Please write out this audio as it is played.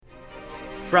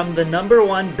From the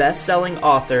 #1 best-selling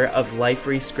author of Life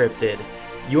Rescripted,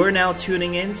 you're now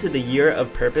tuning in to the Year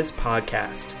of Purpose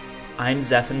podcast. I'm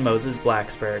Zephan Moses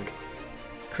Blacksburg.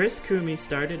 Chris Koomey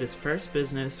started his first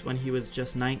business when he was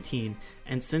just 19,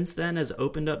 and since then has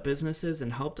opened up businesses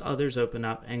and helped others open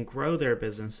up and grow their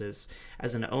businesses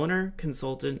as an owner,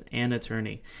 consultant, and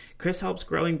attorney. Chris helps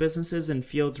growing businesses in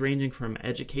fields ranging from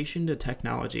education to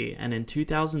technology, and in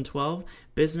 2012,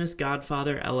 Business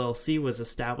Godfather LLC was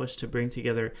established to bring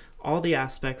together all the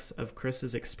aspects of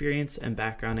Chris's experience and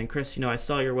background. And Chris, I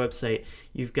saw your website.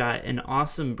 You've got an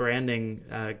awesome branding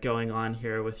going on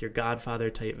here with your Godfather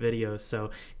type videos.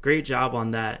 So great job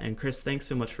on that. And Chris, thanks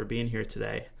so much for being here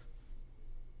today.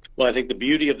 Well, I think the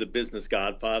beauty of the Business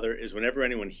Godfather is whenever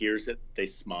anyone hears it, they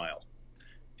smile.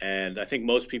 And I think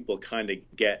most people kind of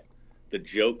get the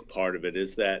joke part of it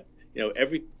is that,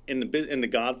 in the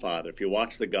Godfather, if you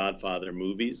watch the Godfather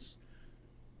movies,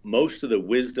 most of the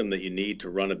wisdom that you need to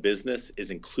run a business is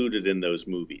included in those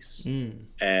movies.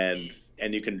 And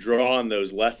you can draw on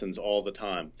those lessons all the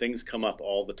time. Things come up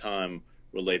all the time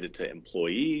related to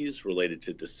employees, related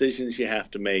to decisions you have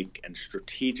to make, and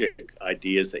strategic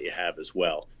ideas that you have as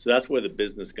well. So that's where the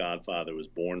Business Godfather was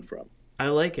born from. I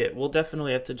like it. We'll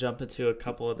definitely have to jump into a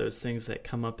couple of those things that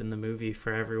come up in the movie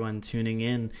for everyone tuning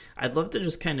in. I'd love to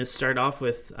just kind of start off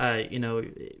with,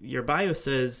 your bio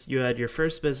says you had your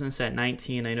first business at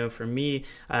 19. I know for me,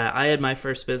 I had my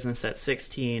first business at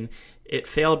 16. It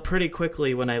failed pretty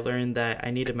quickly when I learned that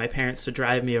I needed my parents to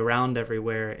drive me around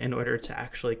everywhere in order to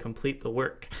actually complete the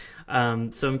work.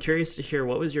 So I'm curious to hear,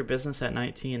 what was your business at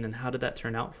 19 and how did that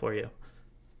turn out for you?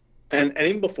 And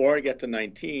even before I get to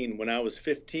 19, when I was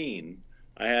 15,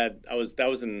 that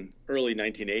was in early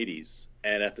 1980s.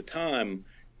 And at the time,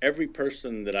 every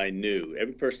person that I knew,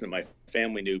 every person that my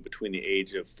family knew between the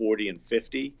age of 40 and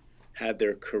 50 had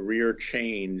their career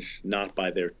change not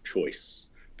by their choice,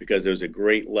 because there was a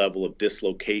great level of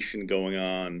dislocation going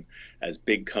on as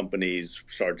big companies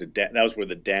started that was where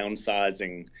the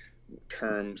downsizing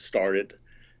term started.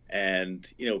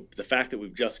 And, the fact that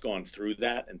we've just gone through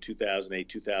that in 2008,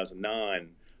 2009,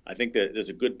 I think that there's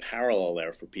a good parallel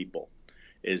there for people,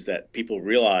 is that people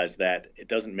realize that it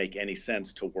doesn't make any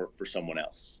sense to work for someone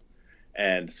else.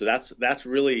 And so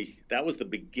that was the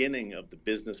beginning of the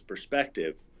business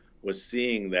perspective, was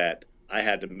seeing that I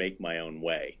had to make my own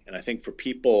way. And I think for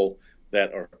people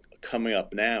that are coming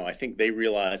up now, I think they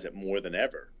realize it more than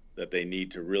ever that they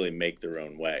need to really make their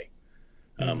own way.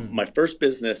 My first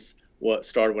business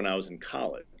started when I was in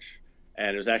college,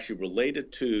 and it was actually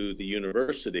related to the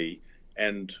university.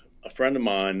 And a friend of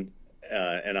mine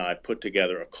and I put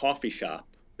together a coffee shop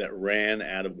that ran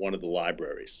out of one of the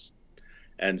libraries.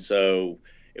 And so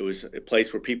it was a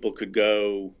place where people could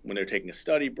go when they're taking a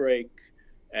study break.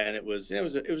 And it was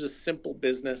a simple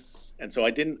business. And so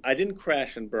I didn't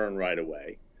crash and burn right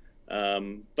away.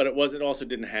 But it wasn't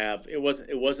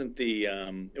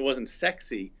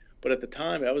sexy. But at the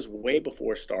time, that was way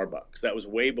before Starbucks. That was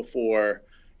way before,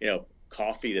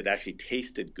 coffee that actually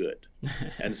tasted good.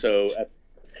 And so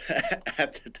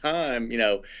at the time,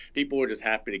 people were just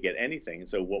happy to get anything. And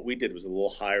so what we did was a little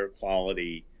higher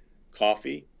quality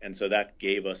coffee. And so that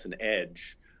gave us an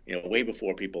edge, way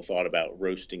before people thought about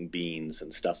roasting beans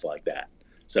and stuff like that.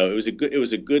 So it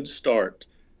was a good start,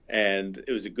 and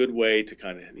it was a good way to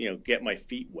kind of, get my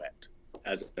feet wet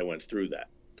as I went through that.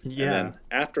 Yeah. And then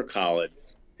after college,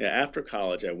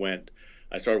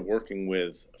 I started working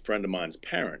with a friend of mine's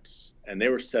parents, and they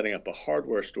were setting up a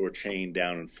hardware store chain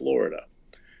down in Florida.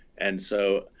 And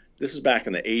so this was back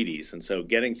in the 80s. And so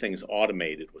getting things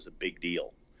automated was a big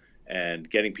deal, and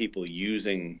getting people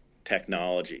using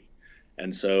technology.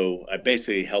 And so I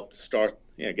basically helped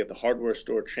get the hardware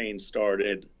store chain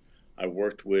started. I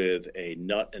worked with a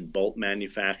nut and bolt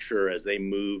manufacturer as they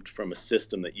moved from a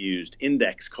system that used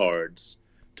index cards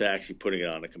to actually putting it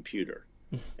on a computer.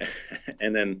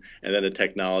 and then a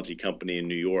technology company in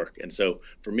New York. And so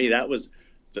for me, that was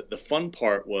the fun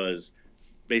part, was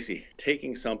basically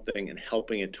taking something and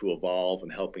helping it to evolve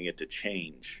and helping it to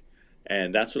change.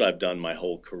 And that's what I've done my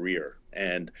whole career.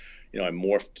 And, I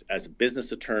morphed as a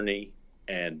business attorney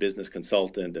and business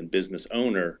consultant and business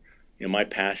owner. My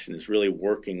passion is really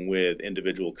working with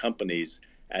individual companies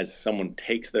as someone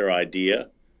takes their idea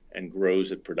and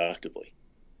grows it productively.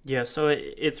 Yeah, so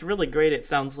it's really great. It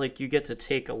sounds like you get to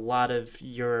take a lot of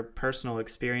your personal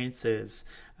experiences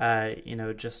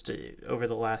just over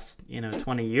the last,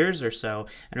 20 years or so,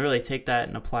 and really take that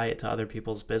and apply it to other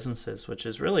people's businesses, which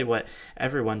is really what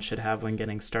everyone should have when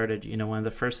getting started. One of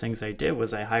the first things I did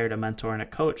was I hired a mentor and a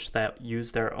coach that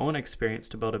used their own experience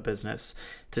to build a business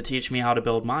to teach me how to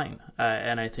build mine.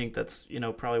 And I think that's,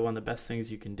 probably one of the best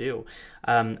things you can do.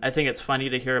 I think it's funny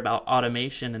to hear about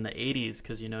automation in the 80s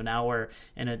because, now we're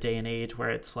in a day and age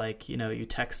where it's like, you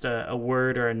text a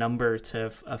word or a number to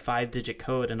a 5-digit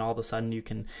code and all of a sudden you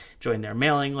can join their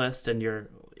mailing list and you're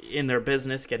in their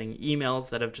business getting emails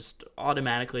that have just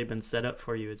automatically been set up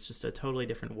for you. It's just a totally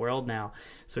different world now.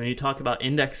 So when you talk about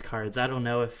index cards, I don't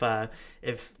know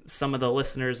if some of the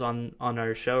listeners on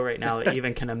our show right now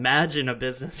even can imagine a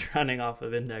business running off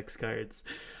of index cards.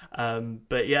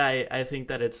 But yeah, I think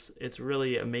that it's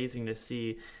really amazing to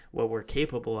see what we're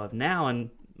capable of now. And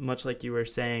much like you were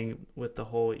saying with the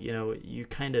whole, you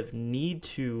kind of need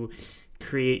to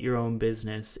create your own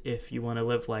business if you want to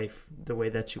live life the way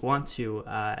that you want to.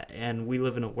 And we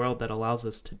live in a world that allows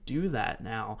us to do that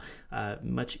now,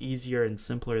 much easier and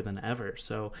simpler than ever.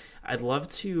 So I'd love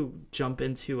to jump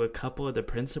into a couple of the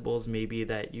principles maybe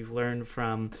that you've learned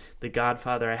from The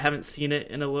Godfather. I haven't seen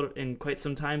it in quite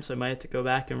some time, so I might have to go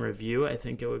back and review. I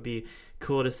think it would be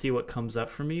cool to see what comes up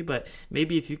for me, but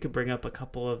maybe if you could bring up a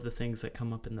couple of the things that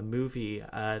come up in the movie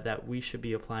that we should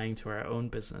be applying to our own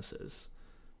businesses.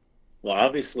 Well,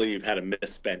 obviously, you've had a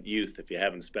misspent youth if you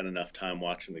haven't spent enough time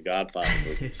watching the Godfather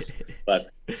movies. but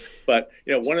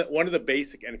one of the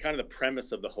basic and kind of the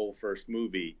premise of the whole first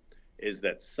movie is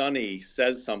that Sonny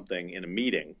says something in a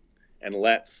meeting and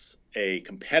lets a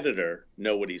competitor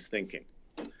know what he's thinking.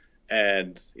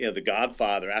 And the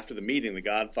Godfather, after the meeting, the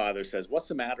Godfather says, "What's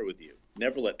the matter with you?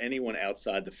 Never let anyone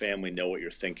outside the family know what you're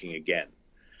thinking again."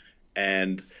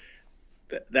 And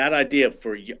that idea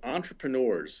for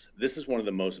entrepreneurs, this is one of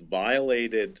the most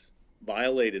violated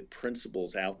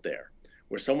principles out there,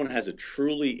 where someone has a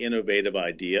truly innovative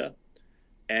idea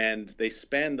and they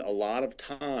spend a lot of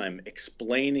time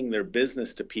explaining their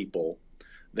business to people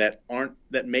that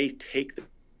may take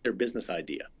their business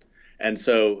idea. And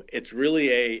so it's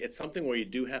something where you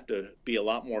do have to be a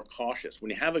lot more cautious.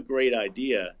 When you have a great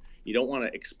idea, you don't want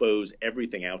to expose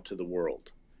everything out to the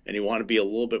world, and you want to be a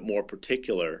little bit more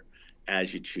particular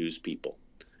as you choose people.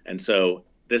 And so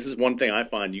this is one thing I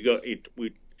find.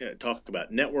 We talk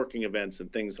about networking events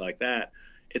and things like that.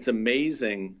 It's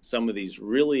amazing some of these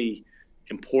really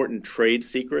important trade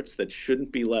secrets that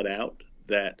shouldn't be let out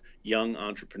that young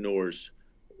entrepreneurs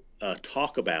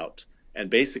talk about and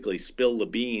basically spill the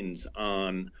beans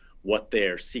on what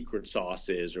their secret sauce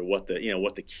is or what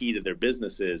the key to their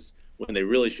business is, when they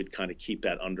really should kind of keep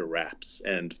that under wraps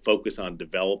and focus on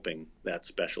developing that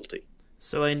specialty.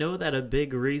 So I know that a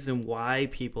big reason why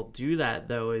people do that,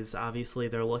 though, is obviously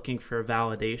they're looking for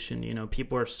validation.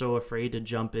 People are so afraid to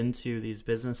jump into these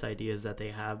business ideas that they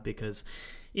have because,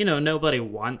 nobody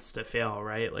wants to fail,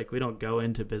 right? Like, we don't go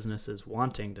into businesses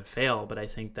wanting to fail, but I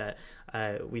think that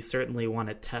we certainly want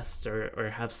to test or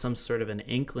have some sort of an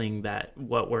inkling that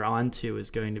what we're onto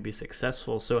is going to be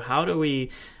successful. So how do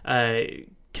we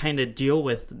kind of deal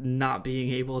with not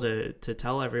being able to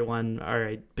tell everyone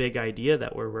our big idea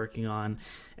that we're working on?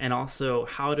 And also,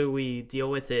 how do we deal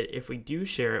with it if we do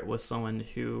share it with someone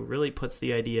who really puts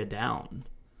the idea down?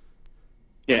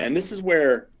 Yeah, and this is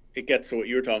where it gets to what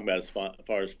you were talking about as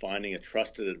far as finding a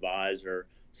trusted advisor,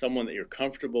 someone that you're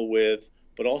comfortable with,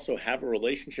 but also have a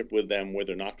relationship with them where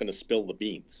they're not going to spill the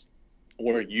beans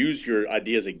or use your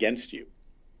ideas against you.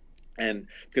 And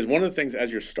because one of the things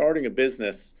as you're starting a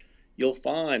business, you'll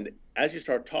find as you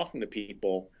start talking to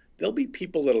people, there'll be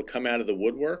people that'll come out of the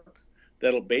woodwork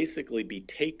that'll basically be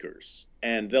takers,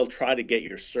 and they'll try to get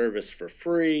your service for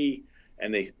free,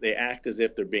 and they act as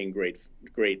if they're being great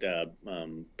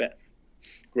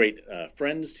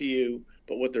friends to you,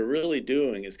 but what they're really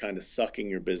doing is kind of sucking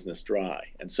your business dry.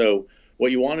 And so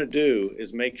what you want to do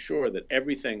is make sure that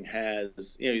everything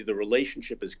has, the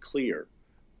relationship is clear.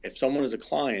 If someone is a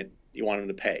client, you want them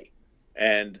to pay.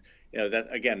 And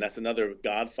that's another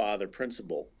Godfather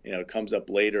principle. It comes up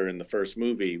later in the first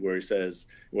movie where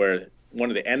where one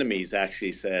of the enemies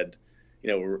actually said,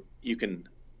 a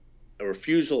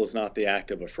refusal is not the act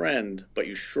of a friend, but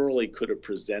you surely could have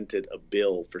presented a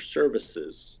bill for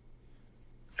services.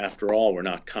 After all, we're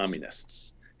not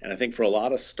communists. And I think for a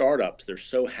lot of startups, they're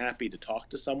so happy to talk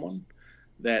to someone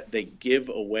that they give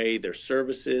away their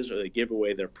services or they give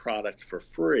away their product for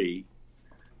free.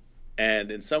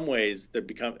 And in some ways,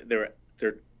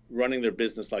 they're running their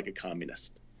business like a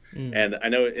communist. Mm. And I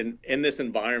know in this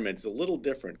environment, it's a little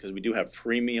different because we do have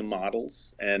freemium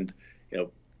models, and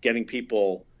getting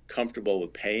people comfortable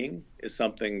with paying is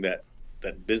something that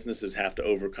that businesses have to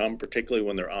overcome, particularly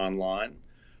when they're online.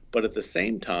 But at the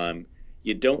same time,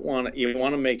 you want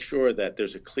to make sure that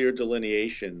there's a clear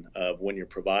delineation of when you're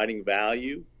providing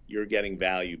value, you're getting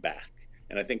value back.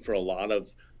 And I think for a lot of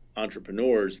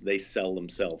entrepreneurs, they sell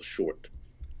themselves short.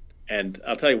 And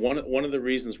I'll tell you one of the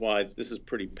reasons why this is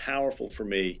pretty powerful for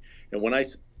me. And when I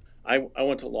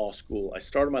went to law school, I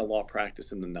started my law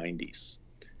practice in the 90s.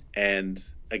 And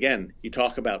again, you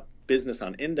talk about business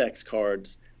on index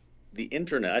cards, the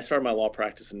internet. I started my law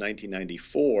practice in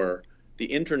 1994. The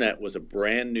internet was a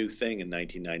brand new thing in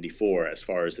 1994 as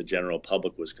far as the general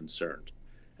public was concerned.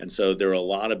 And so there are a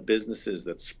lot of businesses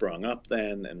that sprung up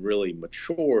then and really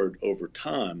matured over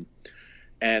time.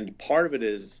 And part of it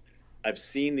is I've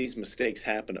seen these mistakes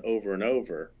happen over and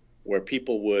over where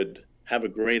people would have a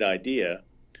great idea,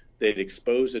 they'd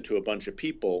expose it to a bunch of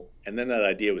people, and then that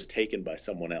idea was taken by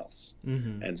someone else.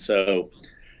 Mm-hmm. And so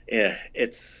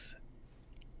it's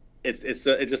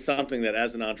just something that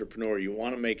as an entrepreneur, you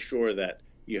want to make sure that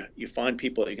you find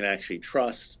people that you can actually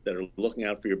trust, that are looking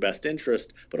out for your best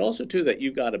interest, but also too that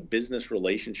you've got a business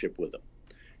relationship with them.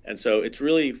 And so it's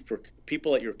really for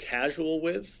people that you're casual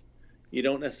with, you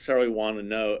don't necessarily want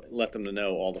to let them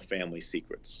know all the family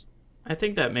secrets. I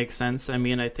think that makes sense. I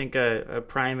mean, I think a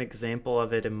prime example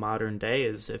of it in modern day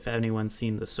is if anyone's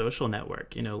seen The Social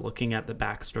Network, looking at the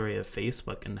backstory of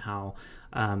Facebook and how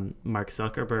Mark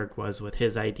Zuckerberg was with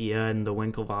his idea and the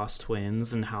Winklevoss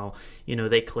twins and how,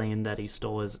 they claimed that he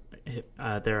stole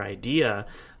their idea.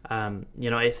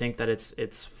 I think that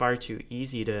it's far too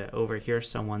easy to overhear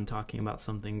someone talking about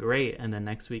something great and then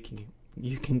next week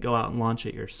you can go out and launch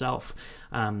it yourself.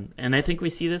 And I think we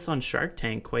see this on Shark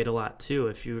Tank quite a lot too.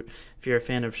 If you're a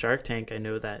fan of Shark Tank, I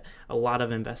know that a lot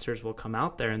of investors will come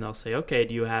out there and they'll say, okay,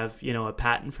 do you have, a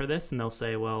patent for this? And they'll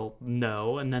say, well,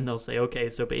 no. And then they'll say, okay,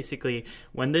 so basically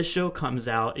when this show comes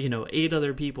out, 8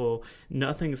 other people,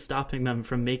 nothing's stopping them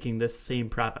from making this same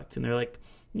product. And they're like,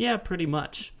 yeah, pretty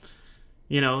much.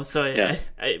 So yeah.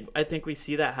 I think we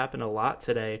see that happen a lot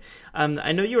today.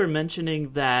 I know you were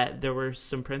mentioning that there were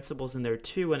some principles in there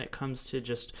too when it comes to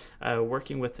just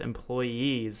working with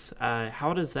employees.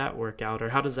 How does that work out, or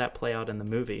how does that play out in the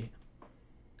movie?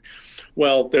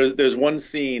 Well, there's one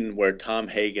scene where Tom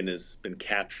Hagen has been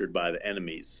captured by the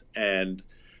enemies, and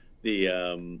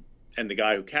the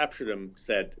guy who captured him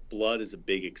said, "Blood is a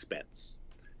big expense."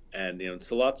 And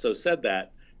Sollozzo said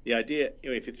that. The idea,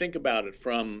 if you think about it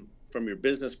from your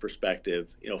business perspective,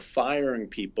 firing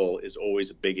people is always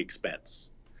a big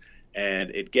expense. And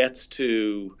it gets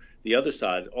to the other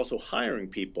side, also hiring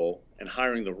people, and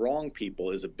hiring the wrong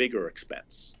people is a bigger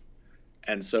expense.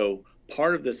 And so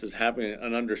part of this is having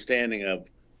an understanding of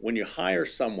when you hire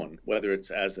someone, whether it's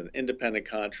as an independent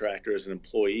contractor, as an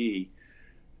employee,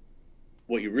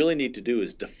 what you really need to do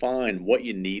is define what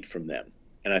you need from them.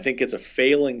 And I think it's a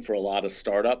failing for a lot of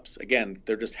startups. Again,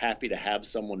 they're just happy to have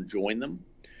someone join them.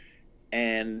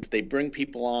 And they bring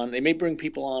people on. They may bring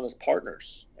people on as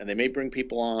partners, and they may bring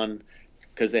people on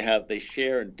because they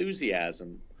share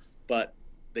enthusiasm, but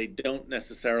they don't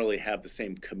necessarily have the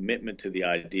same commitment to the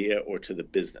idea or to the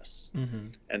business. Mm-hmm.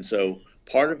 And so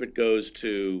part of it goes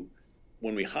to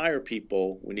when we hire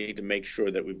people, we need to make sure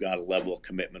that we've got a level of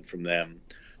commitment from them.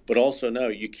 But also, no,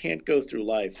 you can't go through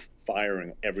life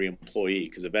firing every employee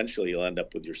because eventually you'll end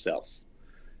up with yourself.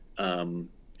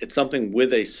 It's something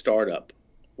with a startup.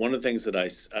 One of the things that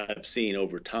I've seen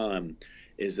over time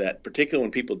is that particularly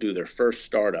when people do their first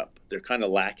startup, they're kind of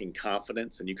lacking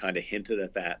confidence, and you kind of hinted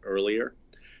at that earlier.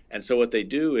 And so what they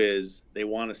do is they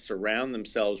want to surround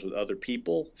themselves with other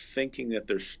people thinking that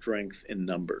there's strength in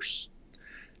numbers.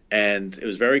 And it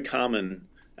was very common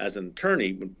as an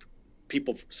attorney, when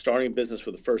people starting a business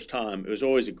for the first time, it was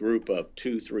always a group of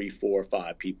 2, 3, 4,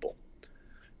 5 people.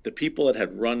 The people that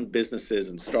had run businesses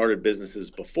and started businesses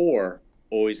before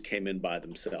always came in by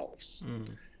themselves.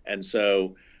 Mm. And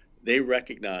so they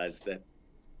recognized that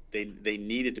they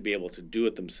needed to be able to do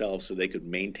it themselves so they could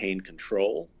maintain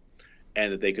control,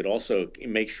 and that they could also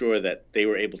make sure that they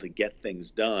were able to get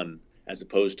things done as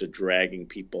opposed to dragging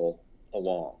people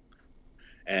along.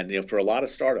 And for a lot of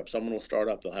startups, someone will start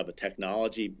up, they'll have a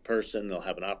technology person, they'll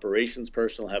have an operations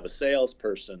person, they'll have a sales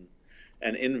person,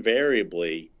 and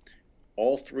invariably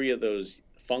all 3 of those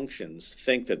functions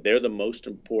think that they're the most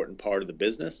important part of the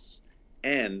business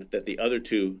and that the other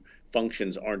 2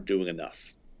 functions aren't doing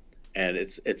enough. And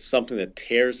it's something that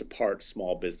tears apart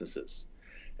small businesses.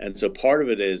 And so part of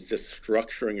it is just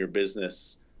structuring your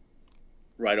business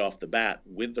right off the bat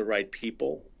with the right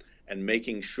people and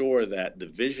making sure that the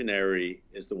visionary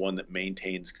is the one that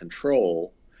maintains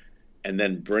control and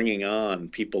then bringing on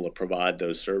people to provide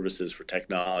those services for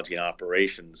technology and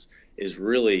operations is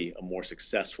really a more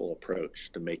successful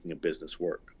approach to making a business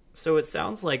work. So it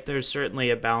sounds like there's certainly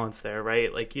a balance there,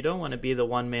 right? Like you don't want to be the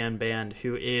one-man band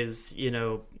who is,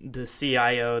 the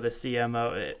CIO, the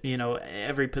CMO,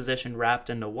 every position wrapped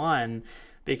into one,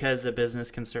 because the business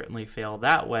can certainly fail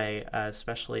that way,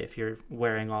 especially if you're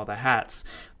wearing all the hats.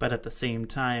 But at the same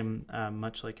time,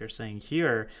 much like you're saying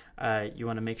here, you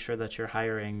want to make sure that you're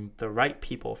hiring the right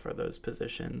people for those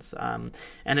positions. And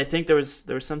I think there was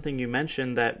something you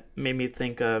mentioned that made me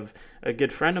think of a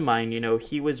good friend of mine.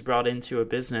 He was brought into a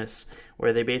business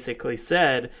where they basically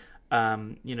said,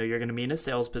 you're going to be in a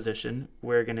sales position.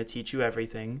 We're going to teach you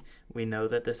everything. We know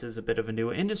that this is a bit of a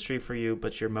new industry for you,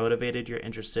 but you're motivated, you're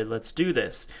interested. Let's do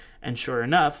this. And sure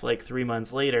enough, like 3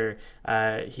 months later,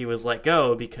 he was let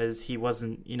go because he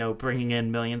wasn't, bringing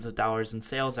in millions of dollars in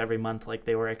sales every month like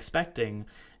they were expecting.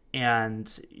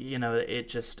 And,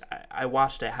 I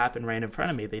watched it happen right in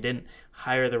front of me. They didn't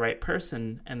hire the right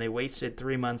person, and they wasted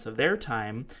 3 months of their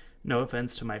time. No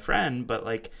offense to my friend, but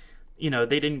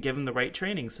they didn't give him the right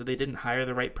training, so they didn't hire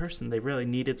the right person. They really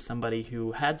needed somebody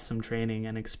who had some training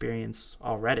and experience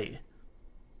already.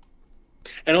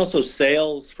 And also,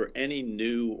 sales for any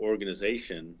new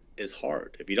organization is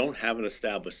hard. If you don't have an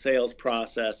established sales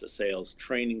process, a sales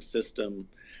training system,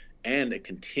 and a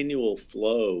continual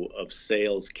flow of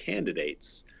sales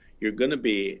candidates, you're going to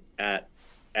be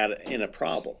in a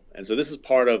problem. And so this is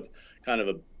part of kind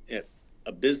of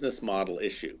a business model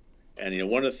issue. And,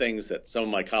 one of the things that some of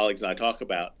my colleagues and I talk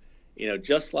about,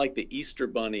 just like the Easter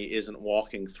Bunny isn't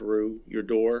walking through your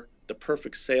door, the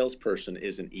perfect salesperson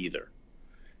isn't either.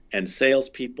 And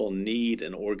salespeople need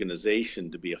an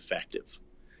organization to be effective.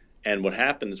 And what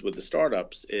happens with the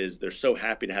startups is they're so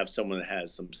happy to have someone that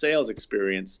has some sales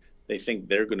experience, they think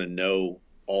they're going to know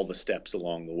all the steps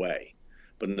along the way.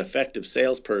 But an effective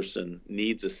salesperson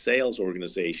needs a sales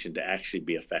organization to actually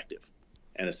be effective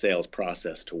and a sales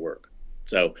process to work.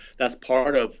 So that's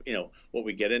part of, what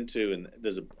we get into. And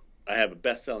I have a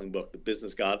best-selling book, The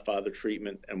Business Godfather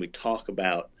Treatment, and we talk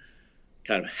about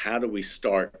kind of how do we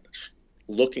start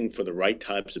looking for the right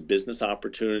types of business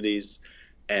opportunities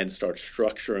and start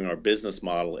structuring our business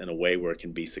model in a way where it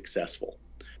can be successful.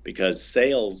 Because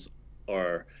sales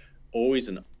are always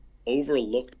an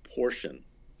overlooked portion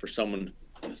for someone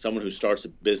who starts a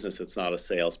business that's not a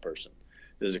salesperson.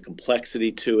 There's a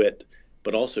complexity to it.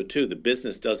 But also, too, the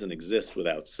business doesn't exist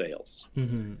without sales.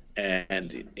 Mm-hmm.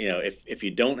 And, if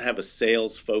you don't have a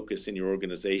sales focus in your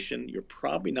organization, you're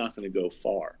probably not going to go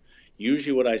far.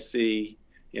 Usually what I see,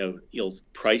 you'll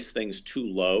price things too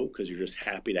low because you're just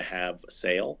happy to have a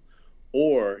sale,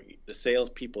 or the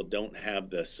salespeople don't have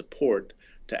the support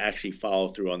to actually follow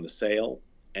through on the sale,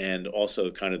 and also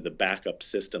kind of the backup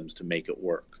systems to make it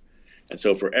work. And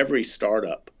so for every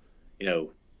startup,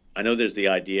 I know there's the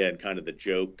idea and kind of the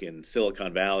joke in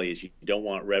Silicon Valley is you don't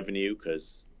want revenue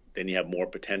because then you have more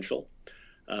potential.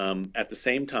 At the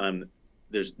same time,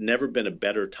 there's never been a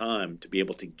better time to be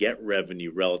able to get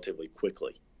revenue relatively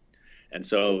quickly. And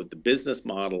so the business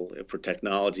model for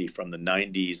technology from the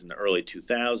 90s and the early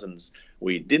 2000s,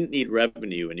 where you didn't need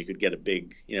revenue and you could get a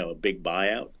big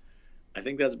buyout, I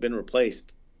think that's been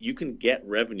replaced. You can get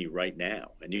revenue right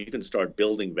now, and you can start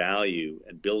building value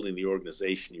and building the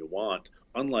organization you want,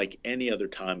 unlike any other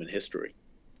time in history.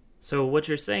 So what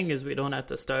you're saying is we don't have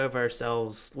to starve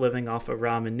ourselves living off of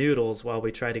ramen noodles while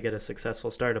we try to get a successful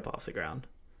startup off the ground.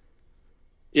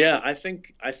 Yeah, I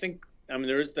think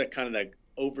there is that kind of that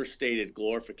overstated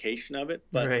glorification of it,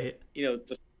 but right.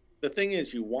 The thing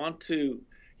is you want to.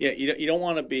 Yeah, you don't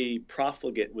want to be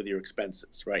profligate with your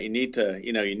expenses, right? You need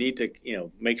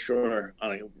to make sure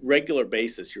on a regular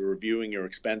basis you're reviewing your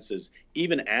expenses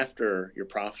even after you're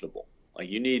profitable. Like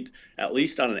you need, at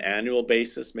least on an annual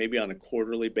basis, maybe on a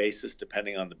quarterly basis,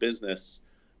 depending on the business,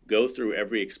 go through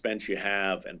every expense you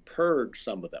have and purge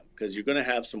some of them, because you're going to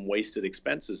have some wasted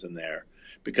expenses in there,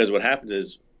 because what happens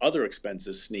is other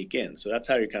expenses sneak in. So that's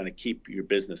how you kind of keep your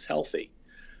business healthy.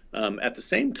 At the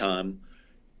same time,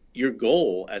 your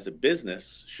goal as a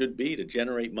business should be to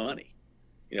generate money.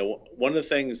 One of the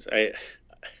things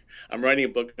I'm writing a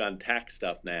book on tax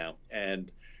stuff now, and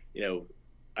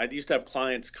I used to have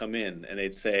clients come in and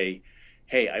they'd say,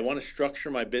 "Hey, I want to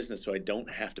structure my business so I don't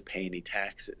have to pay any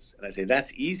taxes." And I say,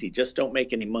 "That's easy. Just don't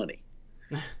make any money."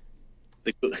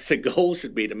 The goal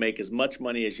should be to make as much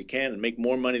money as you can and make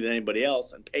more money than anybody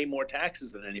else and pay more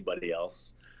taxes than anybody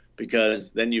else,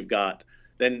 because then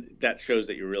that shows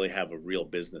that you really have a real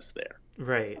business there.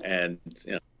 Right. And,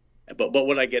 but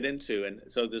what I get into, and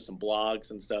so there's some blogs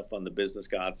and stuff on the Business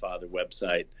Godfather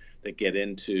website that get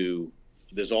into,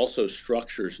 there's also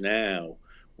structures now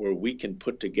where we can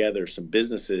put together some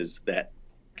businesses that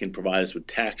can provide us with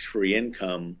tax-free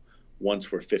income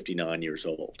once we're 59 years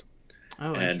old.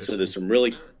 Oh, And so interesting.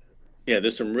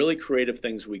 there's some really creative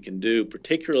things we can do,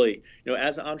 particularly,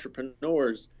 as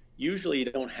entrepreneurs, usually you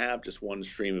don't have just one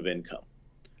stream of income,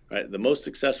 right? The most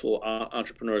successful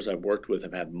entrepreneurs I've worked with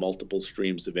have had multiple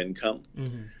streams of income.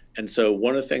 Mm-hmm. And so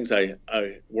one of the things I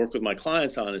work with my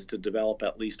clients on is to develop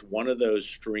at least one of those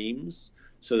streams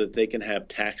so that they can have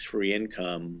tax-free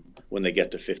income when they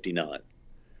get to 59.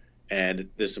 And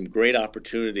there's some great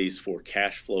opportunities for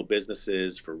cash flow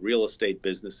businesses, for real estate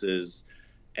businesses,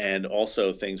 and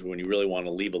also things when you really want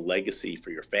to leave a legacy for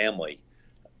your family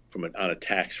on a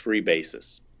tax-free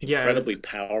basis. Yeah, Incredibly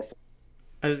powerful.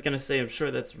 I was going to say, I'm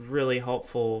sure that's really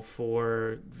helpful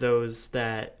for those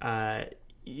that,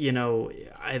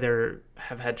 either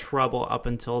have had trouble up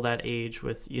until that age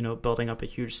with, building up a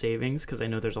huge savings, because I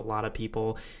know there's a lot of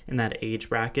people in that age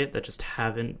bracket that just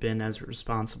haven't been as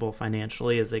responsible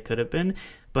financially as they could have been.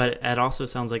 But it also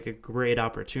sounds like a great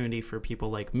opportunity for people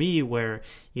like me where,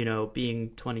 being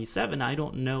 27, I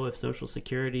don't know if Social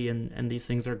Security and these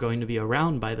things are going to be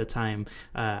around by the time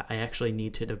I actually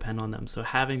need to depend on them. So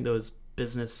having those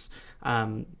business,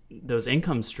 those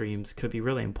income streams could be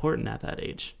really important at that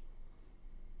age.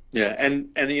 Yeah, and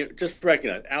just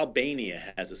recognize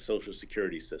Albania has a social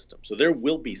security system, so there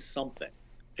will be something.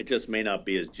 It just may not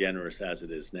be as generous as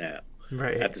it is now.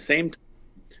 Right. At the same time,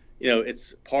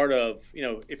 it's part of,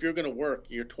 if you're going to work,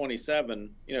 you're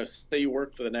 27, say you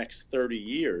work for the next 30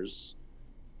 years,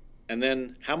 and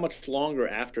then how much longer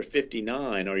after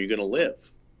 59 are you going to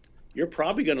live? You're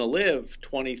probably going to live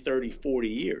 20, 30, 40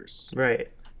 years. Right.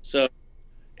 So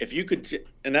if you could,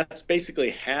 and that's basically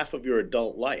half of your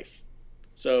adult life.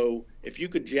 So if you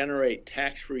could generate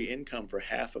tax-free income for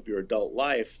half of your adult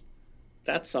life,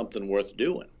 that's something worth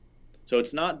doing. So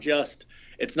it's not just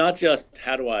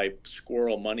how do I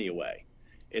squirrel money away.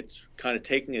 It's kind of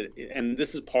taking it, and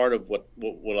this is part of what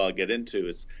I'll get into.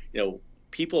 Is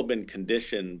people have been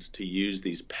conditioned to use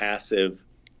these passive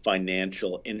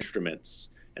financial instruments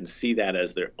and see that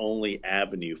as their only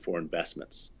avenue for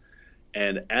investments.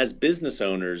 And as business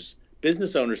owners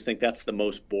think that's the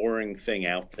most boring thing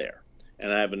out there.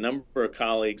 And I have a number of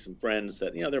colleagues and friends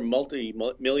that, they're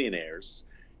multi-millionaires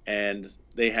and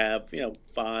they have,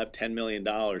 $5-10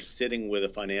 million sitting with a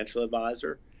financial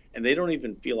advisor, and they don't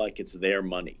even feel like it's their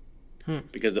money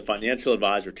because the financial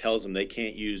advisor tells them they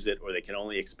can't use it, or they can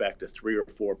only expect a 3 or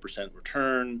 4%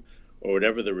 return, or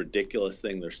whatever the ridiculous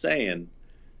thing they're saying.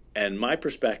 And my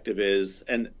perspective is,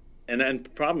 and the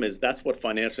problem is that's what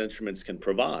financial instruments can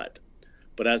provide.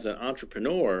 But as an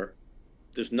entrepreneur,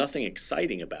 there's nothing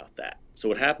exciting about that. So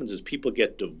what happens is people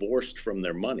get divorced from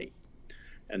their money.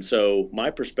 And so my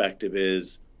perspective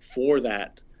is, for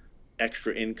that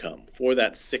extra income, for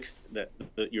that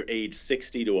your age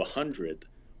 60 to 100,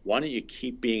 why don't you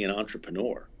keep being an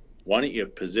entrepreneur? Why don't you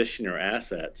position your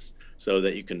assets so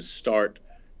that you can start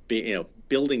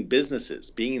building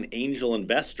businesses? Being an angel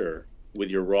investor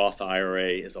with your Roth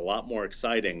IRA is a lot more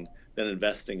exciting than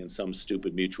investing in some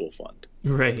stupid mutual fund.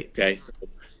 Right. Okay.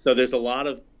 So there's a lot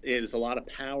of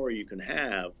power you can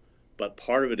have, but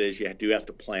part of it is you do have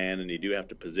to plan, and you do have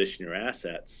to position your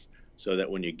assets so that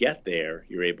when you get there,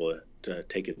 you're able to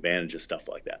take advantage of stuff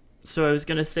like that. So I was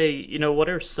going to say, what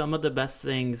are some of the best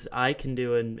things I can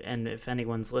do? And if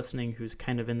anyone's listening who's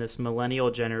kind of in this millennial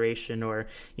generation, or,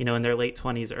 in their late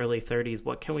 20s, early 30s,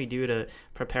 what can we do to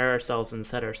prepare ourselves and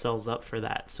set ourselves up for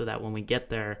that so that when we get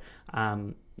there,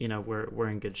 we're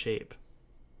in good shape?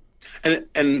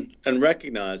 And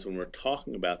recognize when we're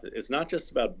talking about it, it's not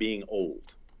just about being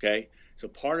old, okay? So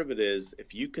part of it is,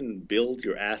 if you can build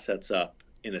your assets up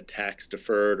in a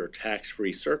tax-deferred or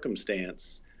tax-free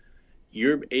circumstance,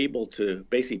 you're able to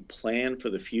basically plan for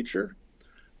the future,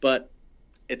 but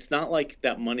it's not like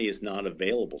that money is not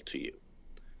available to you.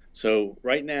 So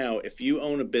right now, if you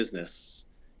own a business,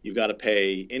 you've got to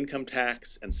pay income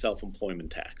tax and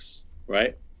self-employment tax,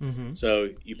 right? Mm-hmm. So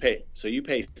you pay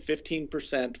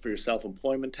 15% for your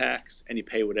self-employment tax, and you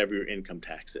pay whatever your income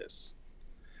tax is.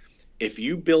 If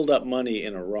you build up money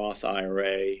in a Roth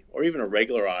IRA or even a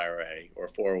regular IRA or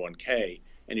 401k,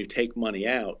 and you take money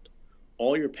out,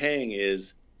 all you're paying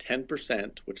is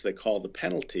 10%, which they call the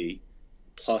penalty,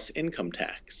 plus income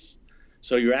tax.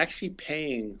 So you're actually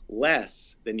paying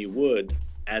less than you would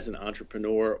as an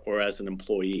entrepreneur or as an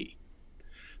employee.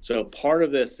 So part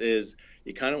of this is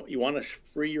you want to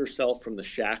free yourself from the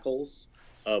shackles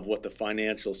of what the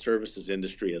financial services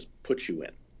industry has put you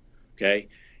in. Okay,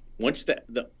 once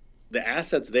the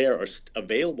assets there are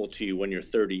available to you when you're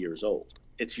 30 years old,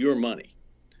 it's your money,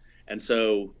 and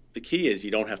so the key is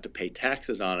you don't have to pay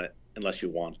taxes on it unless you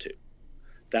want to.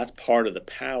 that's part of the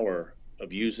power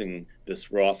of using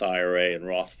this Roth IRA and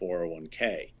Roth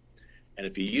 401k. And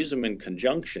if you use them in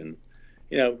conjunction,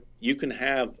 you can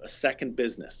have a second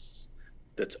business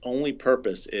that's only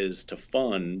purpose is to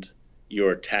fund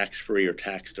your tax-free or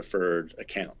tax-deferred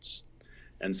accounts.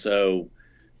 And so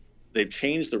they've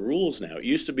changed the rules now. It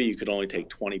used to be you could only take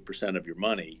 20% of your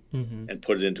money and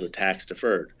put it into a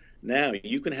tax-deferred. Now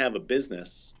you can have a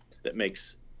business that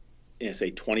makes,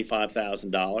 say,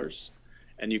 $25,000,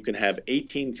 and you can have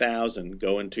 $18,000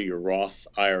 go into your Roth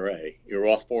IRA, your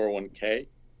Roth 401k,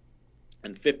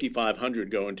 and $5,500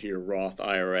 go into your Roth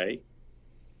IRA.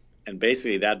 And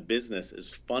basically that business is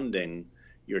funding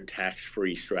your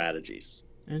tax-free strategies.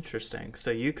 Interesting. So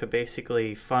you could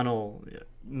basically funnel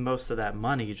most of that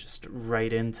money just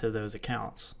right into those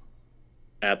accounts.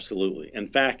 Absolutely. In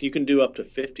fact, you can do up to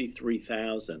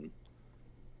 $53,000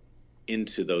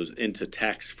 into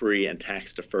tax-free and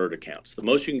tax-deferred accounts. The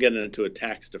most you can get into a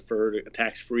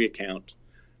tax-free account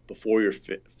before you're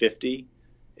 50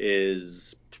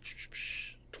 is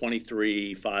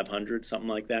 $23,500, something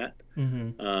like that.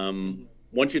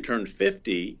 Once you turn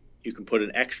 50, you can put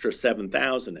an extra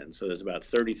 $7,000 in. So there's about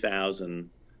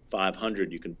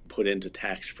 $30,500 you can put into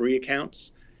tax-free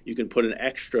accounts. You can put an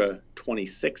extra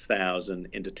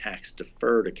 $26,000 into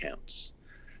tax-deferred accounts.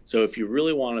 So if you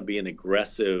really want to be an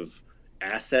aggressive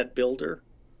asset builder,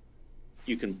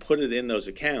 you can put it in those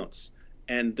accounts.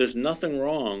 And there's nothing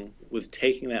wrong with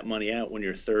taking that money out when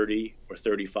you're 30 or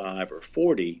 35 or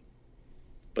 40,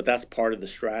 but that's part of the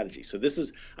strategy. So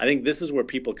I think this is where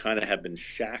people kind of have been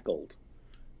shackled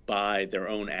by their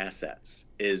own assets.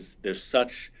 There's a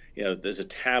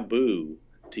taboo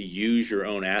to use your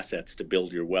own assets to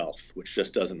build your wealth, which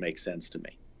just doesn't make sense to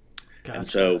me. Gotcha. And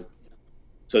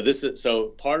so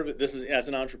part of it, this is, as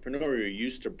an entrepreneur, you're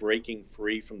used to breaking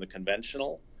free from the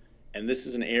conventional. And this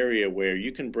is an area where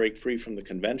you can break free from the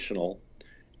conventional.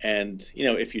 And,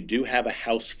 if you do have a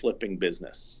house flipping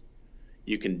business,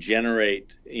 you can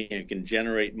generate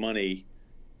money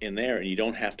in there, and you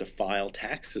don't have to file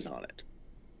taxes on it.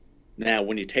 Now,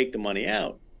 when you take the money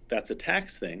out, that's a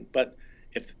tax thing. But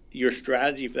if your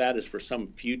strategy for that is for some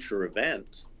future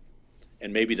event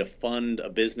and maybe to fund a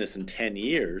business in 10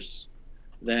 years,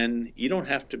 then you don't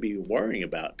have to be worrying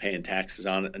about paying taxes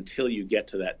on it until you get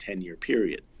to that 10-year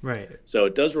period. Right. So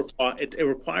it does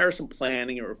requires some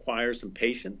planning, it requires some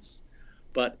patience.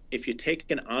 But if you take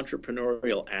an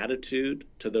entrepreneurial attitude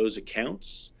to those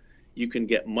accounts, you can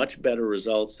get much better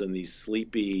results than these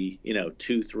sleepy,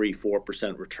 2, 3,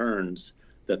 4% returns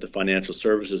that the financial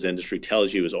services industry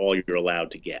tells you is all you're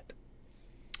allowed to get.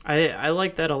 I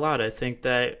like that a lot. I think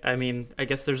that, I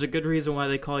guess there's a good reason why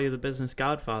they call you the business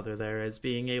godfather there, is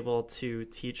being able to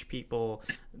teach people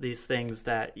these things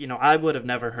that, I would have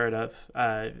never heard of,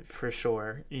 for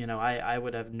sure. I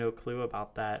would have no clue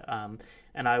about that.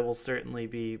 And I will certainly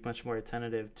be much more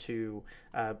attentive to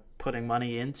putting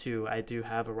money into. I do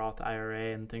have a Roth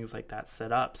IRA and things like that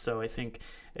set up. So I think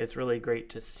it's really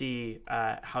great to see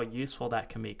how useful that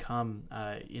can become,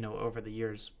 over the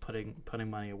years, putting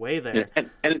money away there. And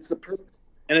it's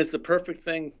the perfect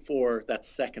thing for that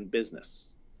second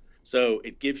business. So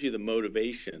it gives you the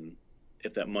motivation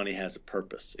if that money has a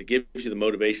purpose. It gives you the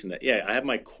motivation that, I have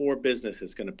my core business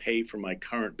that's going to pay for my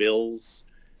current bills,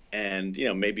 and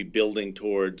maybe building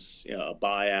towards a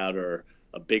buyout or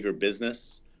a bigger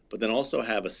business, but then also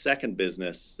have a second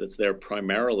business that's there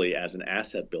primarily as an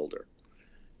asset builder.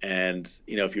 And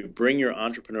if you bring your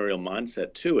entrepreneurial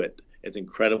mindset to it, it's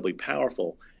incredibly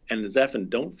powerful. And Zephan,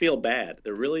 don't feel bad.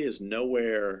 There really is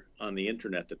nowhere on the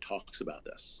internet that talks about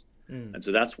this. And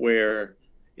so that's where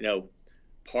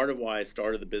part of why I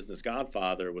started the Business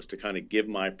Godfather was to kind of give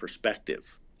my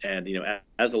perspective. And,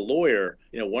 as a lawyer,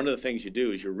 one of the things you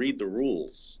do is you read the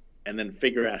rules and then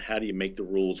figure out how do you make the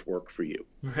rules work for you.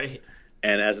 Right.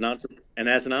 And as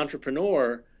an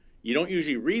entrepreneur, you don't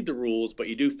usually read the rules, but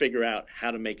you do figure out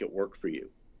how to make it work for you.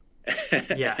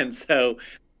 Yeah. And so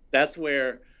that's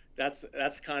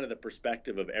kind of the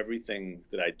perspective of everything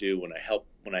that I do when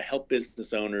I help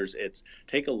business owners. It's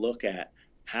take a look at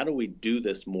how do we do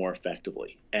this more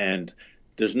effectively. And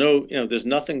there's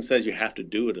nothing says you have to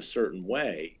do it a certain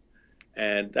way.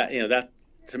 And that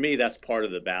to me, that's part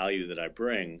of the value that I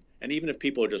bring. And even if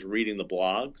people are just reading the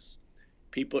blogs,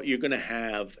 you're going to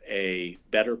have a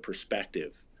better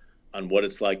perspective on what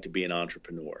it's like to be an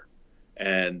entrepreneur.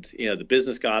 And, the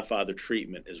Business Godfather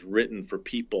treatment is written for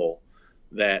people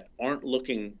that aren't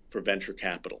looking for venture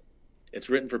capital. It's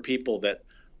written for people that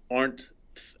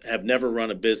have never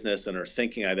run a business and are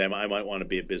thinking I might want to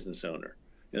be a business owner.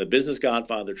 The Business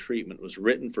Godfather treatment was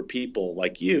written for people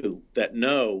like you that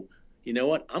know,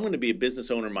 what, I'm going to be a business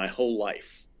owner my whole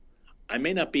life. I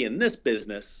may not be in this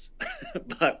business,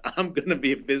 but I'm going to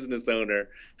be a business owner,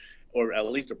 or at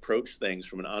least approach things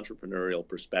from an entrepreneurial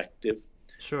perspective.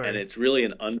 Sure. And it's really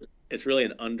an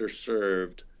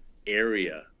underserved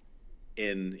area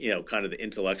in, kind of the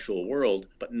intellectual world.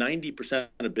 But 90%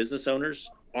 of business owners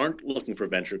aren't looking for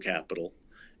venture capital,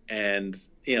 and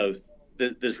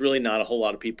there's really not a whole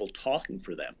lot of people talking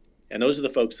for them. And those are the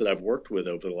folks that I've worked with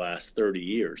over the last 30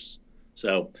 years.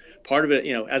 So part of it,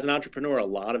 as an entrepreneur, a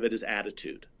lot of it is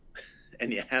attitude.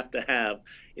 And you have to have,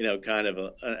 kind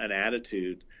of an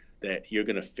attitude that you're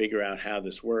going to figure out how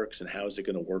this works and how is it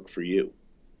going to work for you.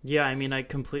 Yeah, I mean, I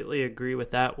completely agree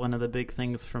with that. One of the big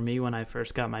things for me when I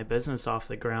first got my business off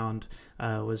the ground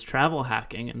was travel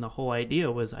hacking. And the whole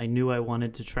idea was I knew I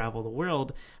wanted to travel the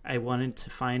world. I wanted to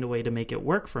find a way to make it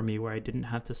work for me where I didn't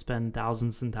have to spend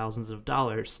thousands and thousands of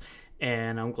dollars.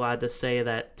 And I'm glad to say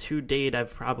that to date,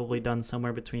 I've probably done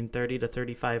somewhere between 30 to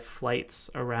 35 flights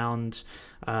around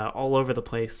all over the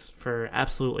place for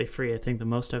absolutely free. I think the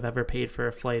most I've ever paid for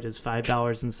a flight is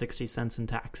 $5.60 in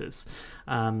taxes.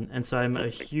 And so I'm a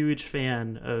huge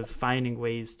fan of finding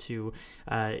ways to,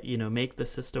 make the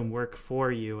system work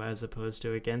for you as opposed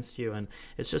to against you. And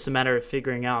it's just a matter of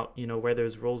figuring out, where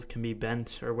those rules can be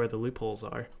bent or where the loopholes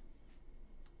are.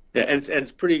 Yeah,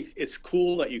 and it's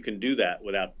cool that you can do that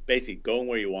without basically going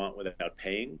where you want without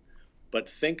paying.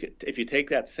 But if you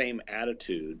take that same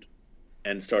attitude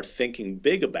and start thinking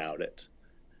big about it,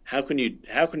 how can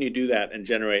you do that and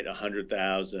generate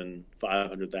 $100,000,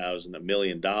 $500,000, $1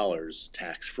 million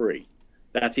tax free?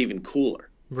 That's even cooler.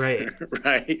 Right.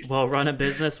 Right. Well, run a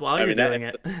business while you're doing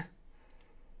it.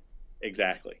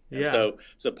 Exactly. Yeah. And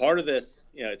so part of this,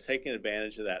 it's taking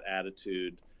advantage of that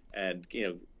attitude and,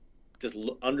 just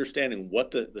understanding what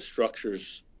the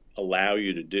structures allow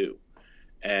you to do.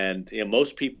 And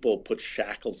most people put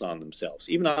shackles on themselves,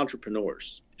 even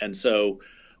entrepreneurs. And so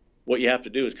what you have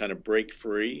to do is kind of break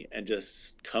free and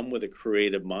just come with a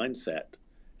creative mindset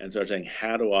and start saying,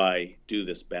 how do I do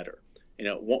this better?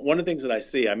 One of the things that I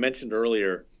see, I mentioned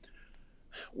earlier,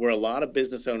 where a lot of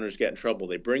business owners get in trouble,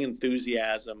 they bring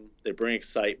enthusiasm, they bring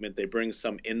excitement, they bring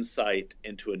some insight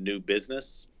into a new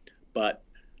business, but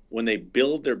when they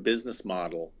build their business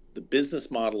model, the business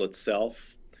model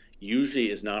itself usually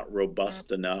is not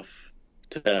robust enough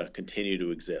to continue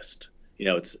to exist.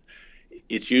 It's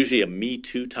usually a Me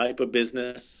Too type of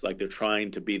business, like they're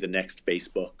trying to be the next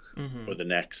Facebook or the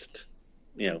next,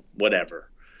 whatever.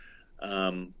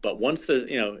 But once one of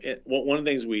the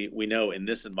things we know in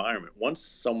this environment, once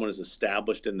someone is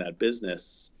established in that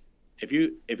business, if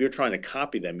you're trying to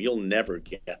copy them, you'll never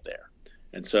get there.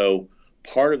 And so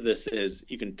part of this is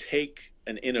you can take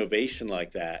an innovation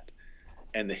like that,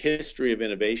 and the history of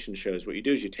innovation shows what you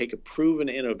do is you take a proven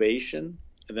innovation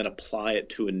and then apply it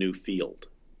to a new field.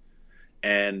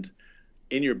 And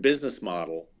in your business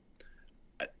model,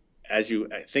 as you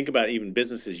think about even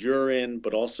businesses you're in,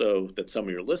 but also that some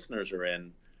of your listeners are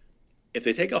in, if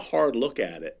they take a hard look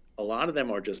at it, a lot of them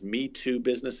are just Me Too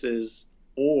businesses,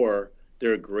 or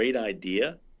they're a great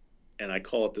idea, and I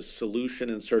call it the solution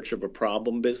in search of a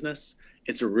problem business.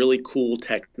 It's a really cool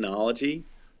technology,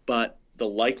 but the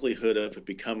likelihood of it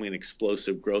becoming an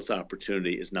explosive growth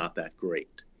opportunity is not that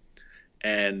great.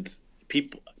 And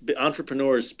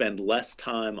entrepreneurs spend less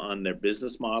time on their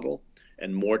business model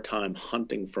and more time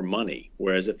hunting for money.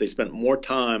 Whereas if they spent more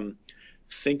time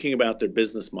thinking about their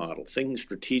business model, thinking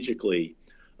strategically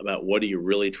about what are you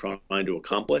really trying to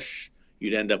accomplish,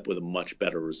 you'd end up with a much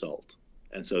better result.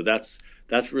 And so that's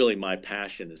really my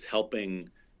passion, is helping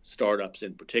startups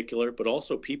in particular, but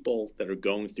also people that are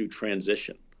going through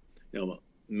transition.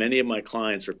 Many of my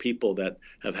clients are people that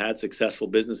have had successful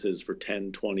businesses for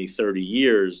 10, 20, 30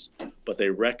 years, but they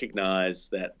recognize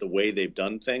that the way they've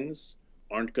done things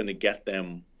aren't going to get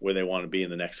them where they want to be in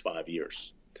the next 5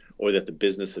 years, or that the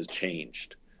business has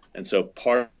changed. And so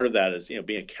part of that is,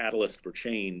 being a catalyst for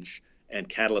change and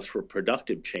catalyst for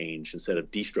productive change instead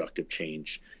of destructive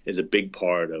change is a big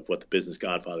part of what the Business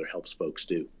Godfather helps folks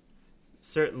do.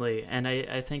 Certainly, and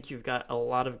I think you've got a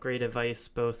lot of great advice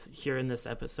both here in this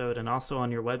episode and also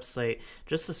on your website.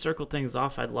 Just to circle things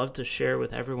off, I'd love to share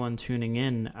with everyone tuning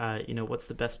in, what's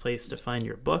the best place to find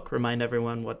your book, remind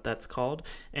everyone what that's called,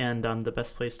 and the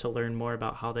best place to learn more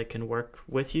about how they can work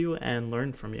with you and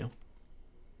learn from you.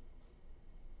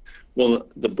 Well,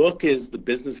 the book is The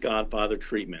Business Godfather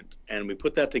Treatment, and we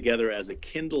put that together as a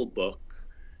Kindle book,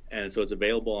 and so it's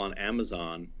available on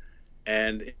Amazon.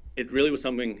 And it really was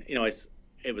something,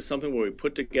 it was something where we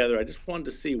put together. I just wanted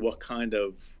to see what kind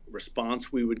of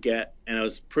response we would get, and I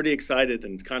was pretty excited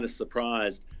and kind of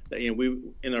surprised that we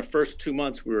in our first 2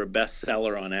 months we were a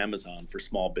bestseller on Amazon for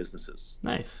small businesses.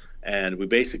 Nice. And we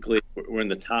basically were in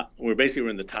the top. We're basically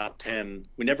in the top 10.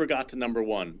 We never got to number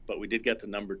 1, but we did get to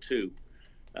number 2.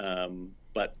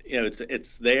 But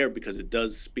it's there because it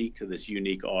does speak to this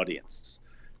unique audience,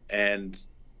 and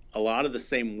a lot of the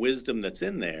same wisdom that's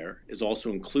in there is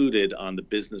also included on the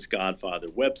Business Godfather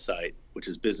website, which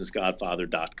is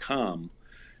businessgodfather.com.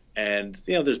 And,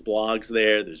 there's blogs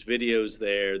there, there's videos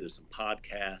there, there's some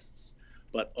podcasts,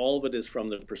 but all of it is from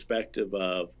the perspective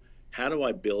of how do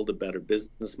I build a better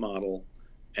business model?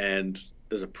 And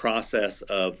there's a process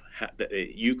of that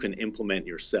you can implement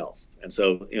yourself. And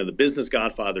so, the Business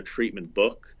Godfather treatment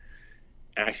book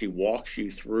actually walks you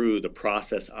through the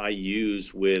process I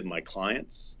use with my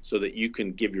clients so that you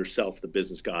can give yourself the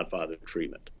Business Godfather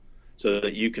treatment, so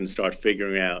that you can start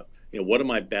figuring out, what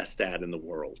am I best at in the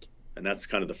world? And that's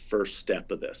kind of the first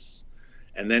step of this.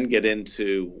 And then get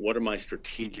into what are my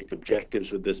strategic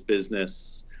objectives with this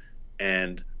business,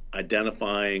 and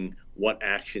identifying what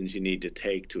actions you need to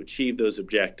take to achieve those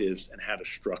objectives and how to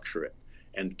structure it,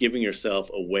 and giving yourself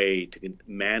a way to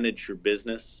manage your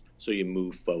business so you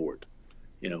move forward.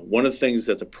 One of the things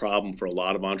that's a problem for a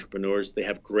lot of entrepreneurs, they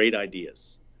have great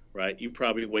ideas, right? You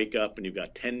probably wake up and you've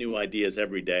got 10 new ideas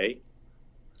every day,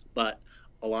 but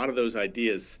a lot of those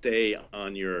ideas stay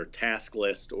on your task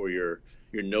list or your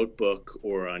notebook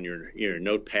or on your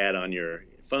notepad on your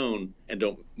phone and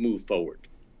don't move forward.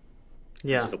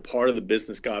 Yeah. So part of the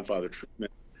Business Godfather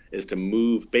treatment is to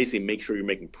basically make sure you're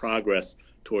making progress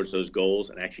towards those goals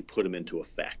and actually put them into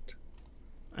effect.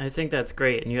 I think that's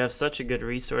great, and you have such a good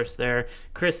resource there.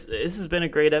 Chris, this has been a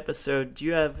great episode. Do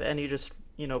you have any just,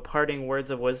 parting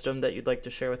words of wisdom that you'd like to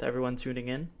share with everyone tuning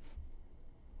in?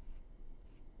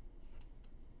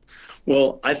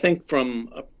 Well, I think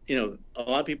from, a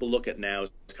lot of people look at now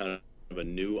as kind of a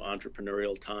new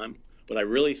entrepreneurial time, but I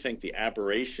really think the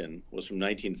aberration was from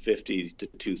 1950 to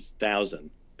 2000.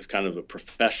 It's kind of a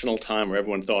professional time where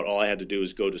everyone thought all I had to do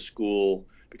was go to school,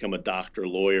 become a doctor,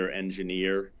 lawyer,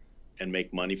 engineer, and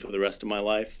make money for the rest of my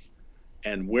life.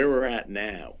 And where we're at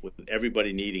now, with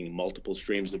everybody needing multiple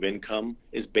streams of income,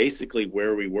 is basically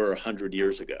where we were 100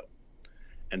 years ago.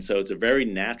 And so it's a very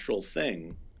natural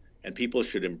thing, and people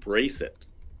should embrace it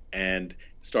and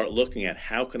start looking at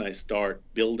how can I start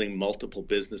building multiple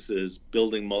businesses,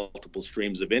 building multiple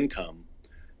streams of income,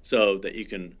 so that you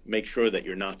can make sure that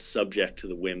you're not subject to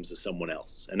the whims of someone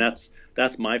else. And that's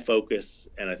my focus,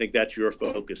 and I think that's your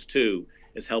focus too,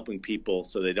 is helping people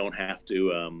so they don't have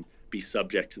to be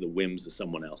subject to the whims of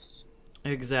someone else.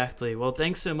 Exactly. Well,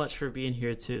 thanks so much for being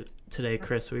here today,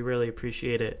 Chris. We really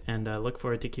appreciate it, and look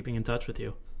forward to keeping in touch with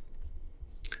you.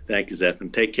 Thank you, Zeph,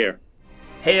 and take care.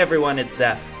 Hey everyone, it's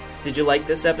Zeph. Did you like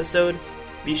this episode?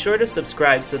 Be sure to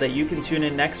subscribe so that you can tune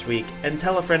in next week and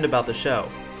tell a friend about the show.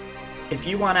 If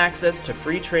you want access to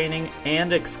free training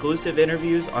and exclusive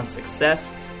interviews on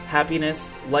success,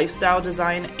 happiness, lifestyle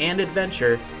design, and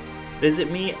adventure, visit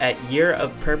me at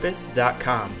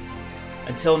yearofpurpose.com.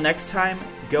 Until next time,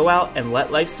 go out and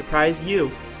let life surprise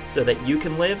you so that you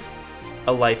can live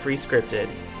a life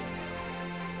rescripted.